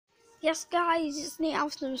Yes guys, it's Nate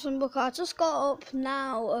after some book. I just got up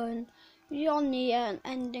now and we're on the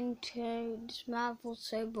ending to this Marvel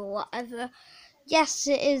show, but whatever. Yes,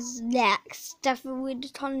 it is next, definitely the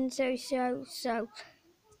Tom and Jerry show, so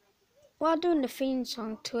we're doing the theme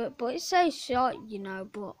song to it, but it's so short,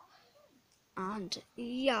 and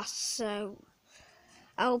yes, so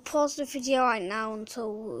I'll pause the video right now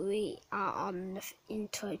until we are on the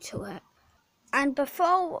intro to it. And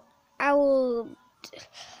before I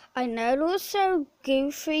know it was so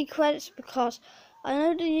goofy credits because I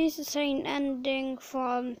know they used the same ending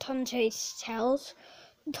from Tonte's Tales,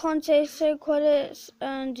 Tonte's credits,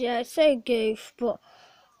 and yeah, it's so goof, but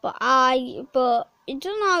it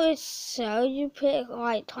doesn't always show you pick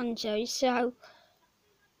like Tonte's show,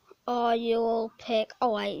 or you'll pick,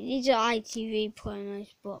 oh wait, these are ITV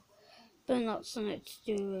promos, but they're not something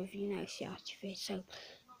to do with, CITV, so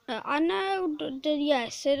I know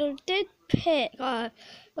so they did pick,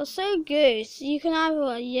 it's so good, so you can have,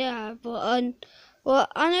 well,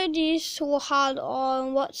 I know these two had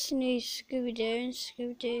on What's the New Scooby-Doo, and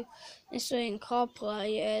Scooby-Doo is so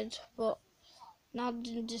incorporated, but now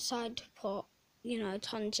they decide to put,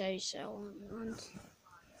 Tonto Show on, and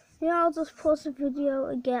yeah, I'll just pause the video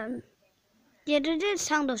again. Yeah, they did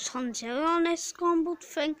sound of Tonto on this scrambled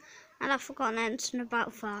thing, and I've forgotten anything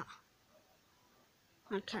about that.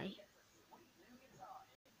 Okay.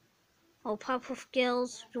 Or Powerpuff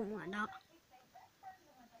Girls, something like that.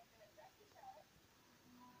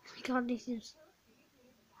 God, this is...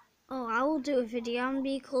 Oh, I will do a video on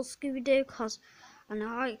me called Scooby-Doo, because I know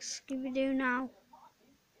I like Scooby-Doo now.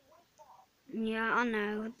 Yeah, I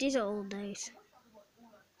know, these are old days.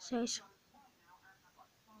 So,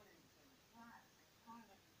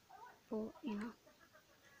 but,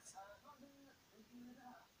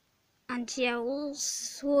 And yeah,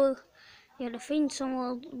 the theme song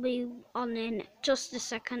will be on in just a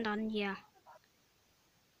second, and yeah.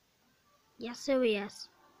 Yes, so yes.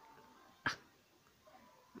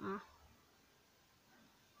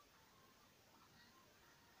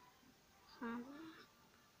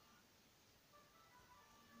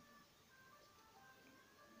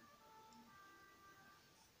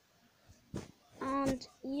 And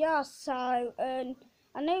yeah, so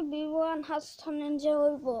I know everyone has Tom and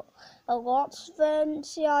Jerry, but a lot's than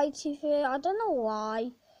CITV. I don't know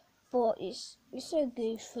why, but it's so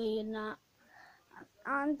goofy and that.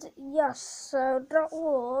 And yes, so that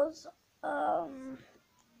was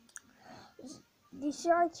the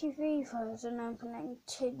CITV version opening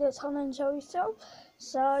to the Tom and Jerry show.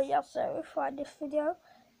 So yeah, so if you like this video,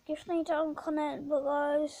 give me a comment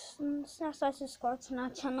below, smash that subscribe to my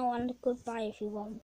channel, and goodbye everyone.